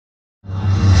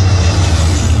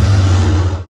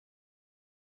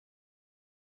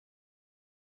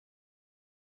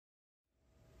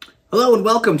Hello and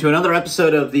welcome to another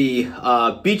episode of the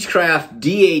Beechcraft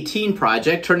D18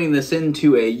 project, turning this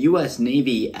into a U.S.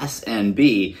 Navy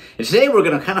SNB. And today we're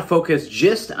going to kind of focus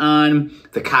just on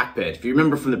the cockpit. If you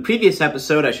remember from the previous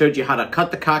episode, I showed you how to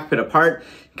cut the cockpit apart,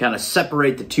 kind of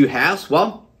separate the two halves.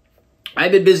 Well,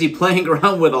 I've been busy playing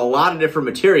around with a lot of different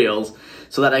materials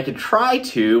so that I could try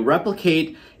to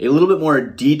replicate a little bit more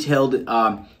detailed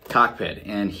cockpit.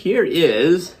 And here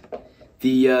is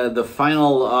the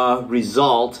final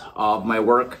result of my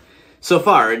work so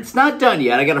far. It's not done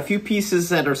yet. I got a few pieces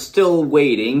that are still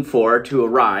waiting to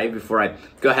arrive before I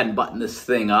go ahead and button this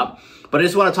thing up. But I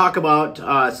just want to talk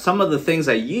about some of the things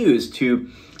I used to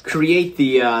create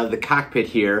the cockpit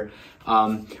here,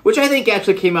 which I think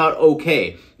actually came out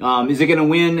okay. Is it going to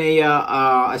win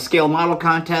a scale model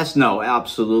contest? No,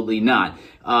 absolutely not.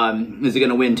 Is it going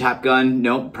to win Top Gun?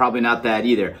 No, probably not that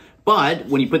either. But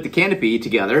when you put the canopy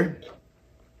together,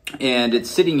 and it's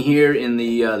sitting here in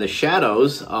the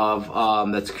shadows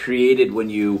of that's created when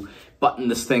you button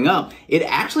this thing up, it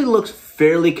actually looks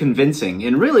fairly convincing.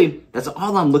 And really, that's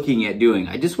all I'm looking at doing.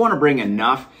 I just want to bring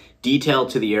enough detail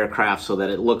to the aircraft so that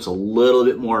it looks a little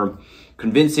bit more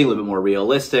convincing, a little bit more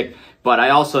realistic. But I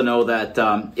also know that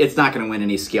it's not going to win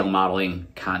any scale modeling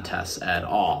contests at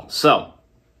all. So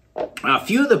a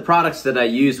few of the products that I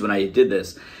used when I did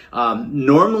this,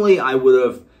 normally I would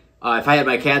have, if I had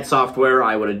my CAD software,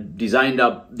 I would have designed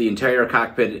up the entire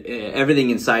cockpit, everything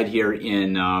inside here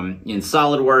in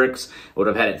SolidWorks. I would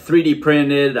have had it 3D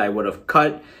printed. I would have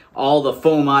cut all the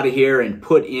foam out of here and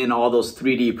put in all those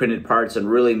 3D printed parts and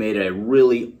really made a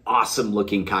really awesome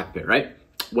looking cockpit, right?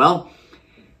 Well,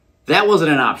 that wasn't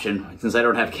an option since I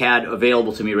don't have CAD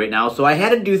available to me right now. So I had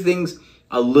to do things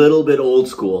a little bit old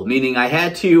school, meaning I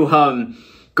had to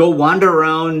go wander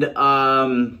around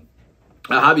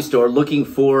a hobby store looking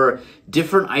for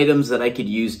different items that I could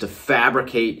use to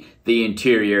fabricate the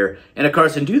interior. And of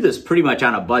course, and do this pretty much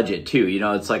on a budget too. You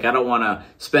know, it's like I don't want to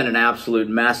spend an absolute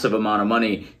massive amount of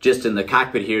money just in the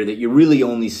cockpit here that you really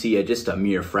only see just a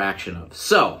mere fraction of.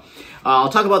 So I'll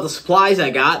talk about the supplies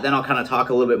I got, then I'll kind of talk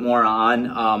a little bit more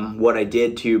on what I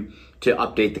did to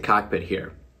update the cockpit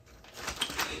here.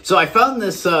 So I found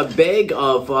this bag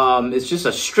of, it's just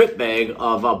a strip bag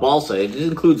of balsa. It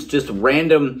includes just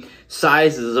random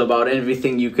sizes about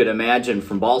everything you could imagine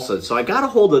from balsa. So I got a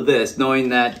hold of this knowing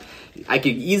that I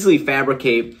could easily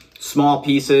fabricate small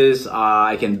pieces.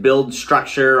 I can build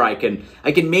structure. I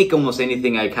can make almost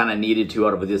anything I kind of needed to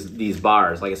out of these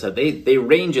bars. Like I said, they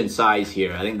range in size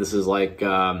here. I think this is like,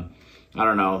 I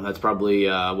don't know, that's probably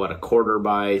what, a quarter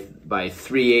by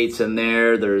 3/8 in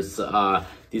there. There's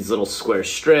these little square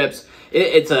strips.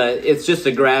 It's just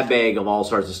a grab bag of all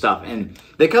sorts of stuff, and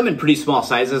they come in pretty small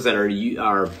sizes that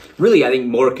are really, I think,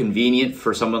 more convenient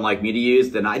for someone like me to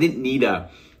use. Than I didn't need a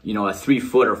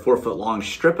 3-foot or 4-foot long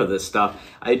strip of this stuff.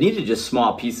 I needed just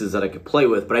small pieces that I could play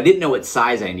with, but I didn't know what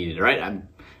size I needed. Right, I'm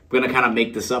going to kind of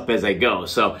make this up as I go.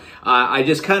 So I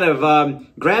just kind of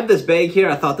grabbed this bag here.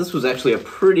 I thought this was actually a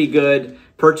pretty good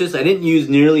purchase. I didn't use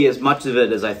nearly as much of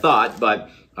it as I thought, but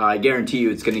I guarantee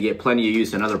you it's going to get plenty of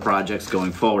use in other projects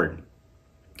going forward.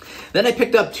 Then I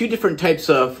picked up two different types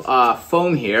of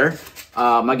foam here.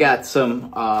 I got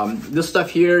some, this stuff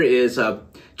here is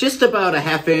just about a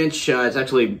 1/2 inch. It's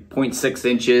actually 0.6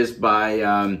 inches by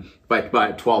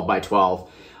 12 by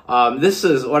 12. This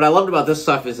is, what I loved about this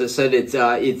stuff is it said it's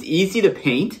easy to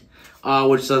paint,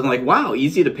 which is, I'm like, wow,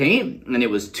 easy to paint. And it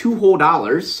was $2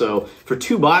 whole. So for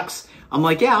 $2, I'm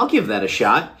like, yeah, I'll give that a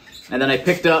shot. And then I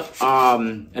picked up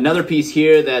another piece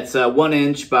here that's 1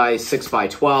 inch by 6 by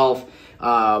 12.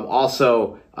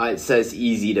 Also, it says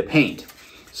easy to paint.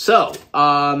 So,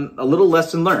 a little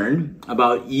lesson learned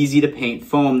about easy to paint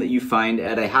foam that you find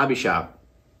at a hobby shop.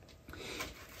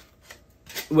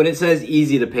 When it says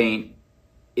easy to paint,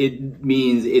 it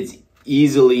means it's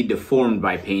easily deformed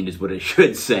by paint is what it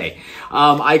should say.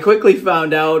 I quickly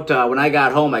found out when I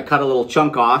got home, I cut a little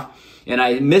chunk off, and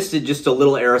I misted just a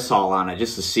little aerosol on it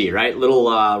just to see, right? Little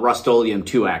Rust-Oleum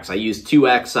 2X. I used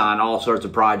 2X on all sorts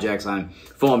of projects, on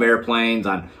foam airplanes,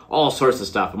 on all sorts of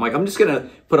stuff. I'm like, I'm just going to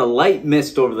put a light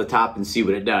mist over the top and see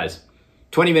what it does.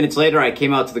 20 minutes later, I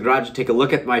came out to the garage to take a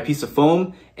look at my piece of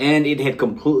foam, and it had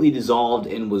completely dissolved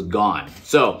and was gone.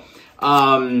 So,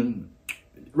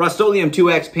 Rust-Oleum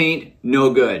 2X paint,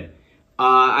 no good.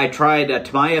 I tried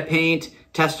Tamiya paint,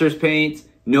 Tester's paint,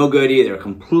 no good either.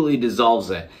 Completely dissolves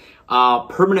it.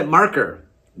 Permanent marker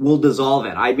will dissolve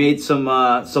it. I made some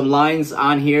lines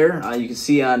on here. You can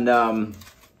see on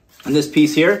this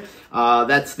piece here.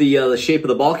 That's the shape of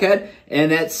the bulkhead,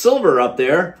 and that silver up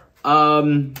there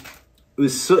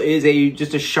is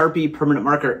just a Sharpie permanent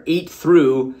marker ate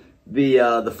through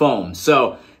the foam.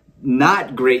 So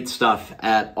not great stuff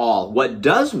at all. What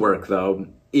does work though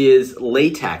is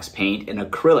latex paint and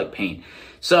acrylic paint.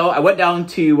 So I went down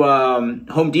to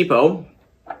Home Depot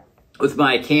with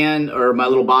my can, or my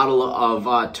little bottle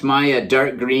of Tamiya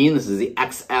dark green. This is the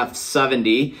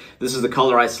XF70. This is the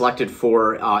color I selected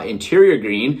for interior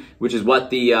green, which is what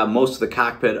the most of the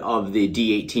cockpit of the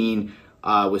D18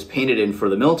 was painted in for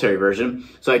the military version.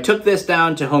 So I took this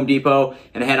down to Home Depot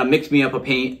and I had them mix me up a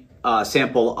paint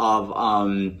sample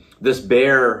of this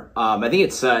Bear, I think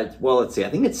it's, well, let's see, I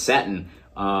think it's satin.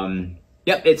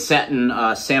 Yep, it's satin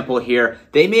sample here.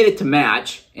 They made it to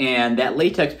match, and that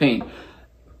latex paint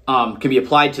can be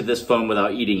applied to this foam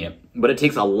without eating it. But it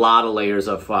takes a lot of layers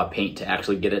of paint to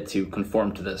actually get it to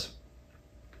conform to this.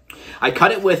 I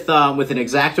cut it with an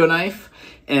X-Acto knife,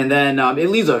 and then it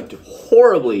leaves a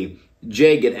horribly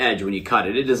jagged edge when you cut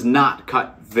it. It does not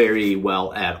cut very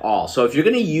well at all. So if you're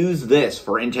going to use this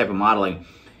for any type of modeling,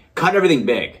 cut everything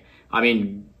big. I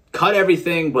mean, cut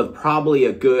everything with probably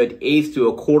a good 1/8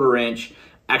 to 1/4 inch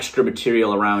extra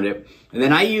material around it. And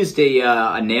then I used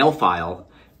a nail file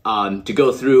to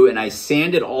go through, and I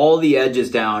sanded all the edges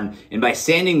down. And by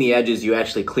sanding the edges, you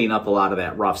actually clean up a lot of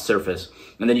that rough surface.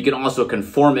 And then you can also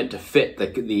conform it to fit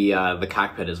the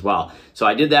cockpit as well. So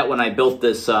I did that when I built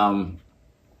this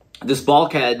this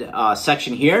bulkhead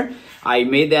section here. I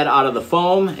made that out of the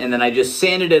foam, and then I just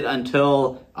sanded it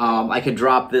until I could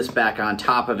drop this back on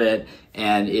top of it,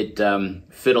 and it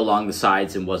fit along the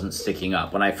sides and wasn't sticking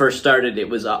up. When I first started, it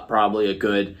was up probably a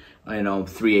good,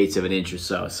 3/8 of an inch or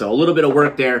so. So a little bit of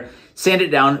work there. Sand it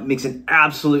down, it makes an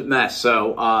absolute mess.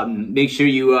 So make sure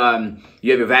you have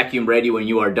your vacuum ready when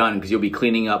you are done, because you'll be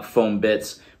cleaning up foam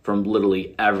bits from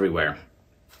literally everywhere.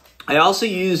 I also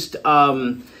used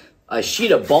a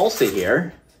sheet of balsa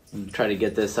here. Try to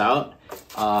get this out.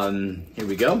 Here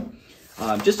we go.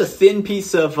 Just a thin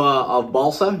piece of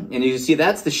balsa, and you can see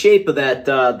that's the shape of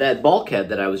that bulkhead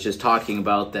that I was just talking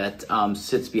about that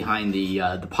sits behind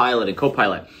the pilot and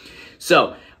co-pilot.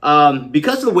 So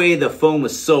because of the way the foam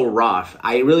was so rough,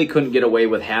 I really couldn't get away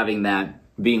with having that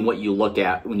being what you look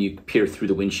at when you peer through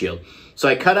the windshield. So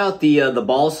I cut out the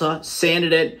balsa,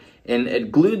 sanded it,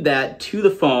 and glued that to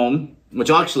the foam, which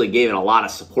actually gave it a lot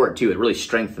of support too. It really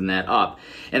strengthened that up.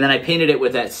 And then I painted it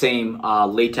with that same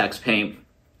latex paint,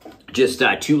 just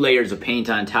 2 layers of paint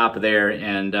on top of there,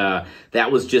 and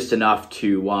that was just enough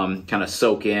to kind of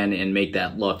soak in and make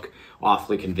that look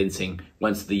awfully convincing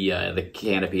once the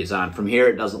canopy is on. From here,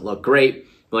 it doesn't look great.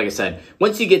 But like I said,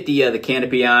 once you get the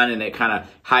canopy on and it kind of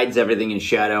hides everything in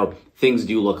shadow, things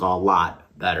do look a lot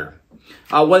better.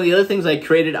 One of the other things I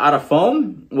created out of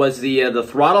foam was the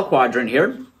throttle quadrant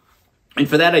here. And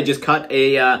for that, I just cut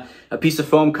a piece of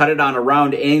foam, cut it on a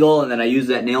round angle, and then I used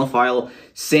that nail file,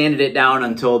 sanded it down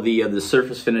until the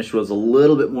surface finish was a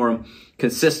little bit more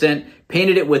consistent,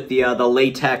 painted it with the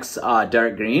latex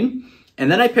dark green,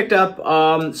 and then I picked up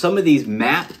some of these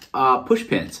matte push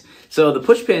pins. So the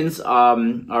push pins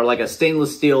are like a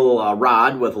stainless steel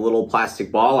rod with a little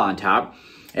plastic ball on top,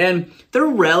 and they're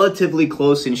relatively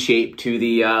close in shape to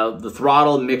the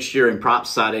throttle mixture and prop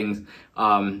settings,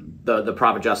 the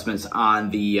prop adjustments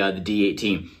on the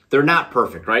D18. They're not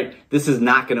perfect, right? This is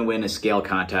not going to win a scale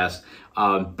contest,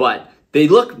 but they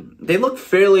look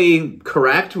fairly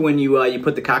correct when you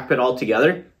put the cockpit all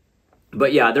together.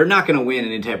 But yeah, they're not going to win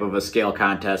any type of a scale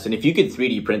contest. And if you could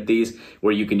 3D print these,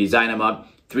 where you can design them up,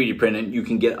 3D print it, you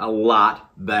can get a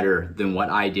lot better than what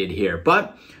I did here.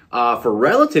 But for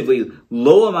relatively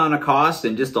low amount of cost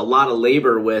and just a lot of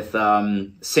labor with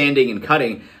sanding and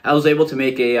cutting, I was able to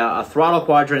make a throttle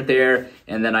quadrant there,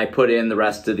 and then I put in the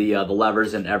rest of the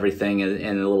levers and everything,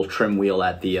 and a little trim wheel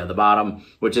at the bottom,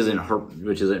 which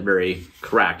isn't very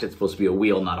correct. It's supposed to be a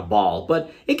wheel, not a ball,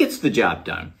 but it gets the job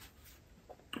done.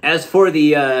 As for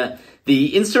the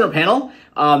instrument panel,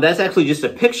 that's actually just a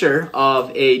picture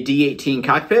of a D18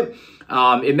 cockpit.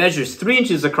 It measures 3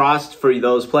 inches across for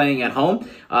those playing at home.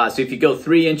 So if you go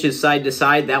 3 inches side to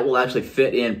side, that will actually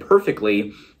fit in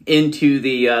perfectly into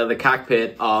the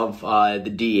cockpit of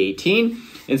the D18.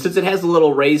 And since it has a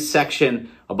little raised section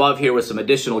above here with some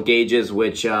additional gauges,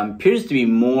 which appears to be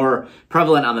more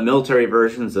prevalent on the military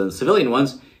versions than the civilian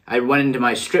ones, I went into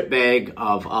my strip bag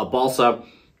of balsa,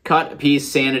 cut a piece,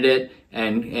 sanded it,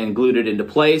 and glued it into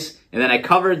place. And then I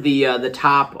covered the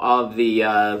top of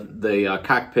the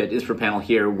cockpit instrument panel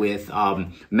here with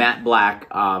matte black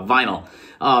vinyl.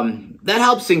 That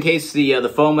helps in case the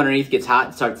foam underneath gets hot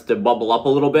and starts to bubble up a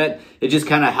little bit. It just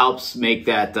kind of helps make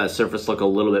that surface look a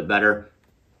little bit better.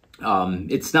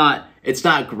 It's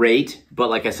not great, but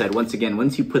like I said, once again,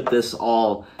 once you put this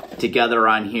all together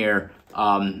on here,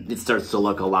 it starts to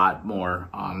look a lot more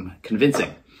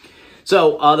convincing.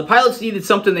 So the pilots needed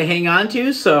something to hang on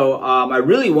to, so I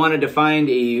really wanted to find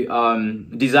a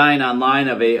design online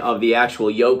of the actual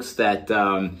yokes that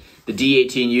the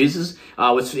D18 uses.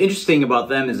 What's interesting about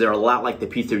them is they're a lot like the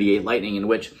P-38 Lightning, in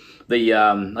which the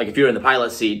like if you're in the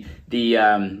pilot seat,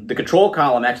 the control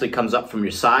column actually comes up from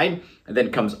your side and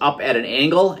then comes up at an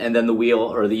angle, and then the wheel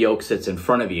or the yoke sits in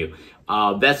front of you.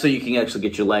 That's so you can actually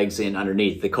get your legs in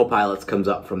underneath. The co-pilots comes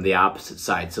up from the opposite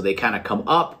side, so they kind of come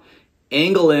up,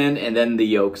 angle in, and then the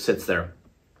yoke sits there.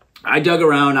 I dug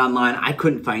around online. I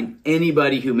couldn't find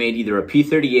anybody who made either a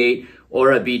P-38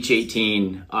 or a Beech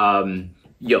 18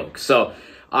 yoke. So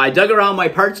I dug around my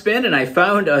parts bin and I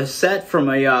found a set from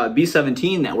a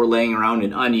B-17 that were laying around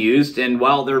and unused. And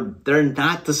while they're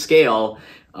not to scale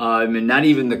and not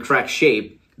even the correct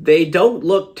shape, they don't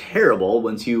look terrible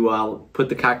once you put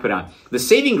the cockpit on. The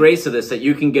saving grace of this that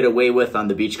you can get away with on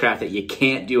the Beechcraft that you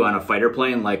can't do on a fighter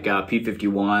plane like a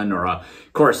P-51 or a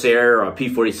Corsair or a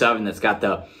P-47 that's got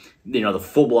the the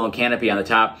full-blown canopy on the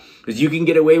top, is you can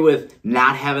get away with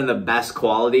not having the best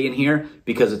quality in here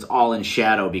because it's all in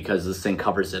shadow because this thing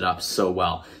covers it up so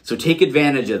well. So take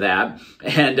advantage of that,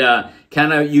 and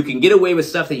you can get away with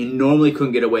stuff that you normally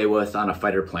couldn't get away with on a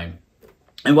fighter plane.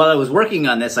 And while I was working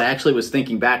on this, I actually was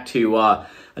thinking back to a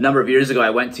number of years ago.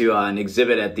 I went to an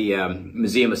exhibit at the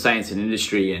Museum of Science and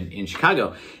Industry in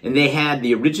Chicago, and they had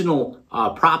the original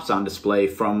props on display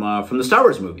from the Star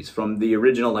Wars movies, from the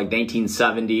original like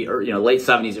 1970 or late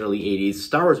 70s, early 80s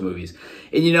Star Wars movies.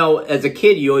 And as a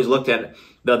kid, you always looked at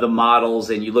the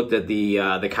models and you looked at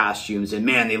the costumes, and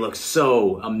man, they look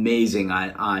so amazing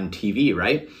on TV,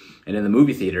 right? And in the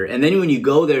movie theater. And then when you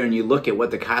go there and you look at what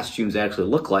the costumes actually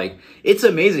look like, it's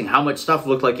amazing how much stuff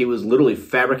looked like it was literally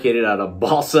fabricated out of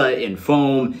balsa and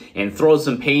foam and throw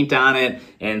some paint on it,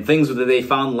 and things that they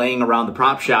found laying around the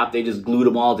prop shop, they just glued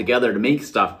them all together to make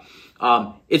stuff.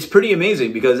 It's pretty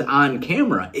amazing because on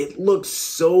camera, it looks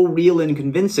so real and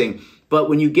convincing, but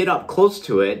when you get up close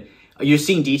to it, you're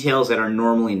seeing details that are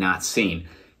normally not seen.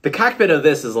 The cockpit of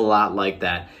this is a lot like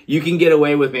that. You can get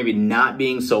away with maybe not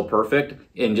being so perfect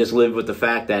and just live with the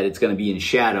fact that it's going to be in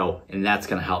shadow, and that's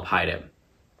going to help hide it.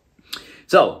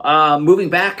 So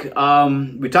moving back,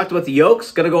 we talked about the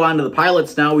yokes. Going to go on to the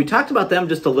pilots now. We talked about them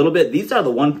just a little bit. These are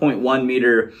the 1.1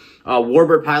 meter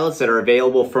Warbird pilots that are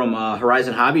available from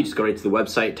Horizon Hobby. Just go right to the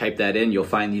website, type that in. You'll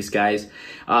find these guys.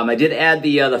 I did add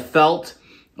the felt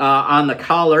on the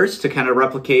collars to kind of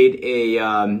replicate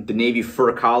the Navy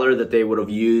fur collar that they would have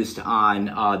used on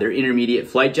their intermediate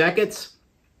flight jackets.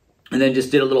 And then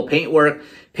just did a little paint work,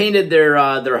 painted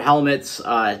their helmets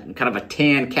kind of a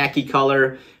tan khaki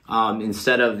color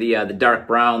instead of the dark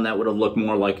brown that would have looked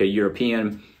more like a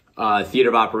European theater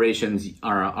of operations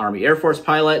or Army Air Force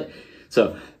pilot.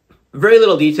 So very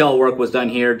little detail work was done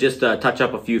here, just touch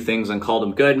up a few things and called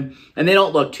them good. And they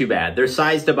don't look too bad. They're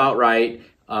sized about right.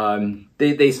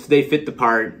 They fit the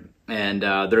part, and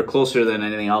they're closer than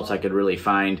anything else I could really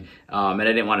find. And I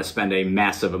didn't want to spend a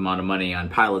massive amount of money on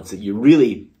pilots that you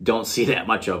really don't see that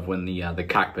much of when the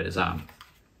cockpit is on.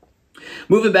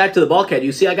 Moving back to the bulkhead,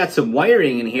 you see I got some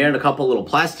wiring in here and a couple little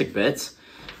plastic bits.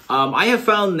 I have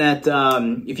found that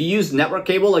if you use network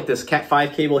cable like this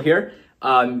Cat5 cable here,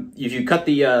 if you cut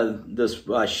this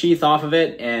sheath off of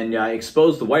it and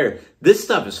expose the wire, this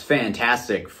stuff is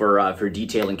fantastic for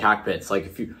detailing cockpits. Like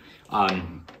if you,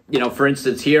 for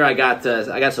instance, here I got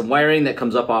some wiring that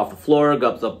comes up off the floor,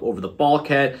 goes up over the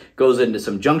bulkhead, goes into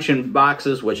some junction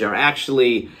boxes, which are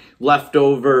actually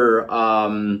leftover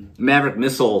Maverick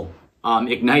missile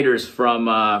igniters from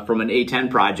an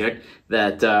A-10 project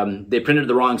that they printed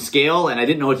the wrong scale, and I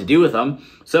didn't know what to do with them,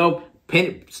 so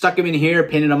stuck them in here,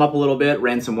 painted them up a little bit,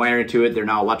 ran some wiring to it. They're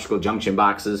now electrical junction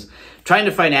boxes. Trying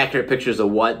to find accurate pictures of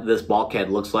what this bulkhead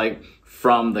looks like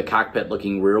from the cockpit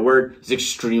looking rearward is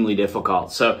extremely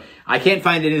difficult. So I can't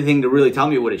find anything to really tell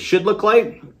me what it should look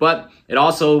like, but it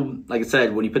also, like I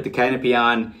said, when you put the canopy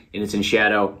on and it's in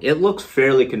shadow, it looks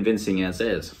fairly convincing as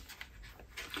is.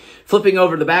 Flipping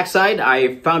over to the backside,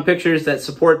 I found pictures that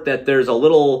support that there's a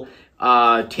little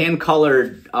tan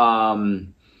colored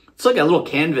it's like a little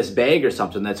canvas bag or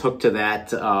something that's hooked to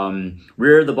that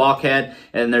rear of the bulkhead,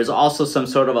 and there's also some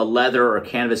sort of a leather or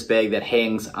canvas bag that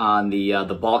hangs on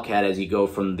the bulkhead as you go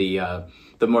from the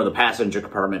passenger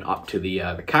compartment up to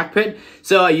the cockpit.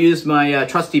 So I used my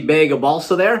trusty bag of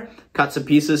balsa there, cut some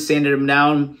pieces, sanded them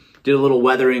down, did a little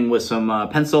weathering with some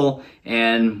pencil,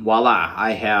 and voila,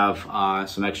 I have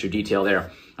some extra detail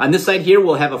there. On this side here,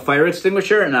 we'll have a fire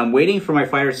extinguisher, and I'm waiting for my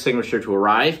fire extinguisher to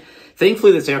arrive.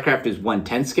 Thankfully, this aircraft is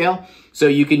 1/10 scale, so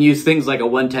you can use things like a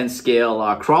 1/10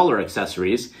 scale crawler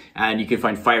accessories, and you can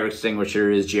find fire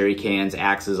extinguishers, jerry cans,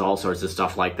 axes, all sorts of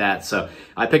stuff like that. So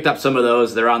I picked up some of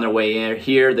those. They're on their way in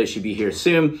here. They should be here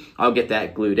soon. I'll get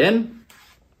that glued in.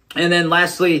 And then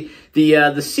lastly,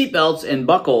 the seat belts and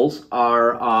buckles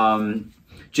are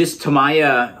just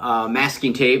Tamiya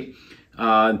masking tape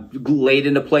laid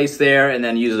into place there, and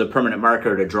then uses a permanent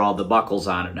marker to draw the buckles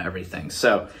on it and everything.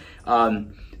 So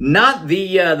not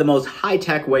the most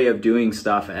high-tech way of doing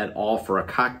stuff at all for a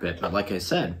cockpit, but like I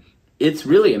said, it's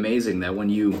really amazing that when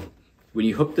you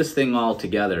hook this thing all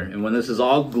together and when this is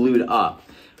all glued up,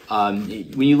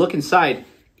 when you look inside,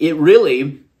 it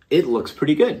looks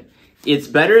pretty good. It's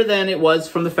better than it was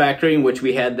from the factory, in which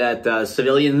we had that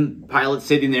civilian pilot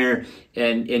sitting there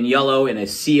in yellow in a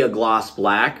sea of gloss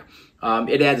black.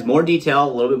 It adds more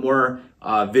detail, a little bit more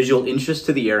visual interest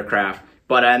to the aircraft.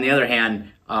 But on the other hand,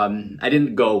 I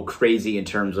didn't go crazy in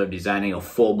terms of designing a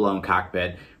full-blown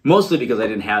cockpit, mostly because I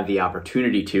didn't have the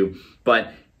opportunity to.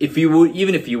 But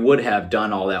even if you would have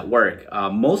done all that work,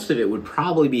 most of it would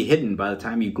probably be hidden by the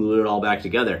time you glue it all back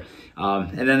together.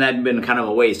 And then that'd been kind of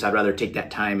a waste. I'd rather take that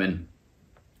time and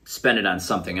spend it on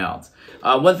something else.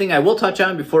 One thing I will touch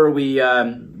on before we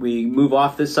move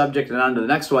off this subject and on to the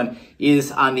next one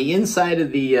is on the inside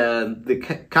of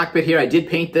the cockpit here. I did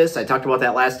paint this. I talked about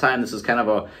that last time. This is kind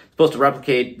of supposed to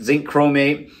replicate zinc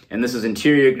chromate, and this is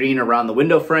interior green around the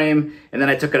window frame. And then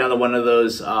I took another one of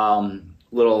those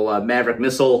little Maverick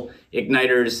missile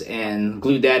igniters and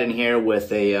glued that in here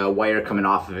with a wire coming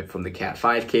off of it from the Cat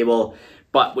 5 cable.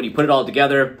 But when you put it all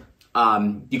together,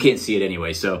 you can't see it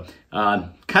anyway, so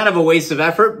kind of a waste of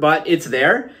effort, but it's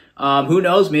there. Who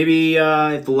knows, maybe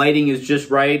if the lighting is just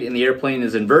right and the airplane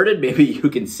is inverted, maybe you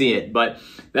can see it. But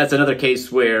that's another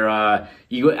case where I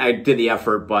did the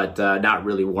effort, but not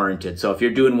really warranted. So if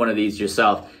you're doing one of these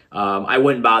yourself, I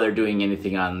wouldn't bother doing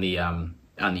anything on the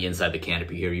inside of the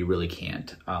canopy here. You really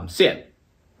can't see it.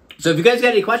 So if you guys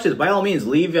got any questions, by all means,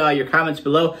 leave your comments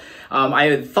below. I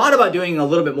had thought about doing a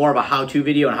little bit more of a how-to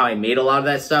video on how I made a lot of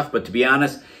that stuff, but to be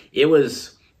honest, it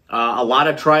was a lot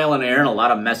of trial and error and a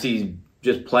lot of messy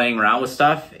just playing around with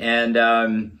stuff, and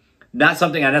not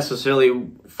something I necessarily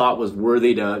thought was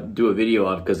worthy to do a video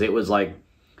of, because it was like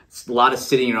a lot of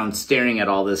sitting around staring at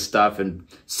all this stuff and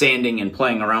sanding and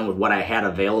playing around with what I had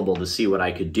available to see what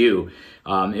I could do.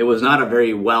 It was not a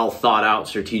very well thought out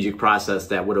strategic process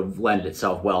that would have lent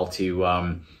itself well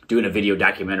to doing a video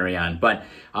documentary on. But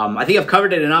I think I've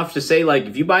covered it enough to say, like,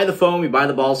 if you buy the foam, you buy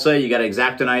the balsa, you got an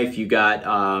X-Acto knife, you got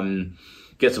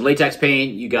get some latex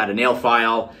paint, you got a nail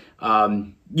file,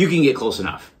 you can get close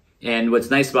enough. And what's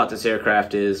nice about this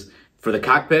aircraft is, for the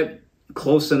cockpit,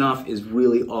 close enough is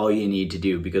really all you need to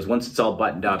do, because once it's all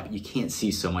buttoned up, you can't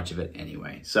see so much of it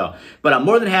anyway. So, but I'm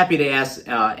more than happy to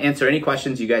answer any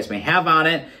questions you guys may have on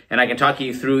it, and I can talk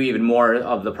you through even more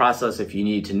of the process if you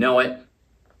need to know it.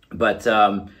 But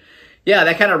yeah,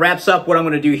 that kind of wraps up what I'm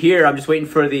going to do here. I'm just waiting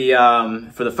for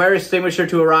the fire extinguisher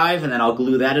to arrive, and then I'll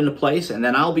glue that into place, and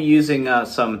then I'll be using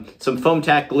some foam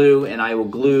tack glue, and I will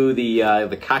glue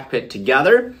the cockpit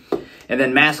together. And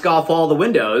then mask off all the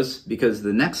windows, because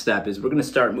the next step is we're going to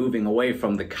start moving away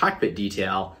from the cockpit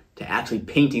detail to actually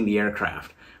painting the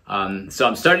aircraft. So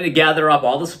I'm starting to gather up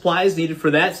all the supplies needed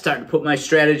for that, starting to put my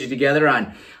strategy together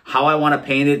on how I want to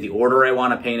paint it, the order I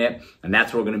want to paint it, and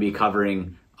that's what we're going to be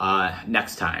covering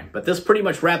next time. But this pretty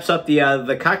much wraps up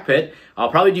the cockpit. I'll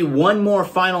probably do one more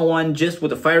final one just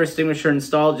with the fire extinguisher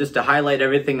installed, just to highlight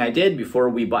everything I did before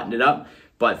we buttoned it up.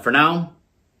 But for now,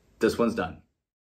 this one's done.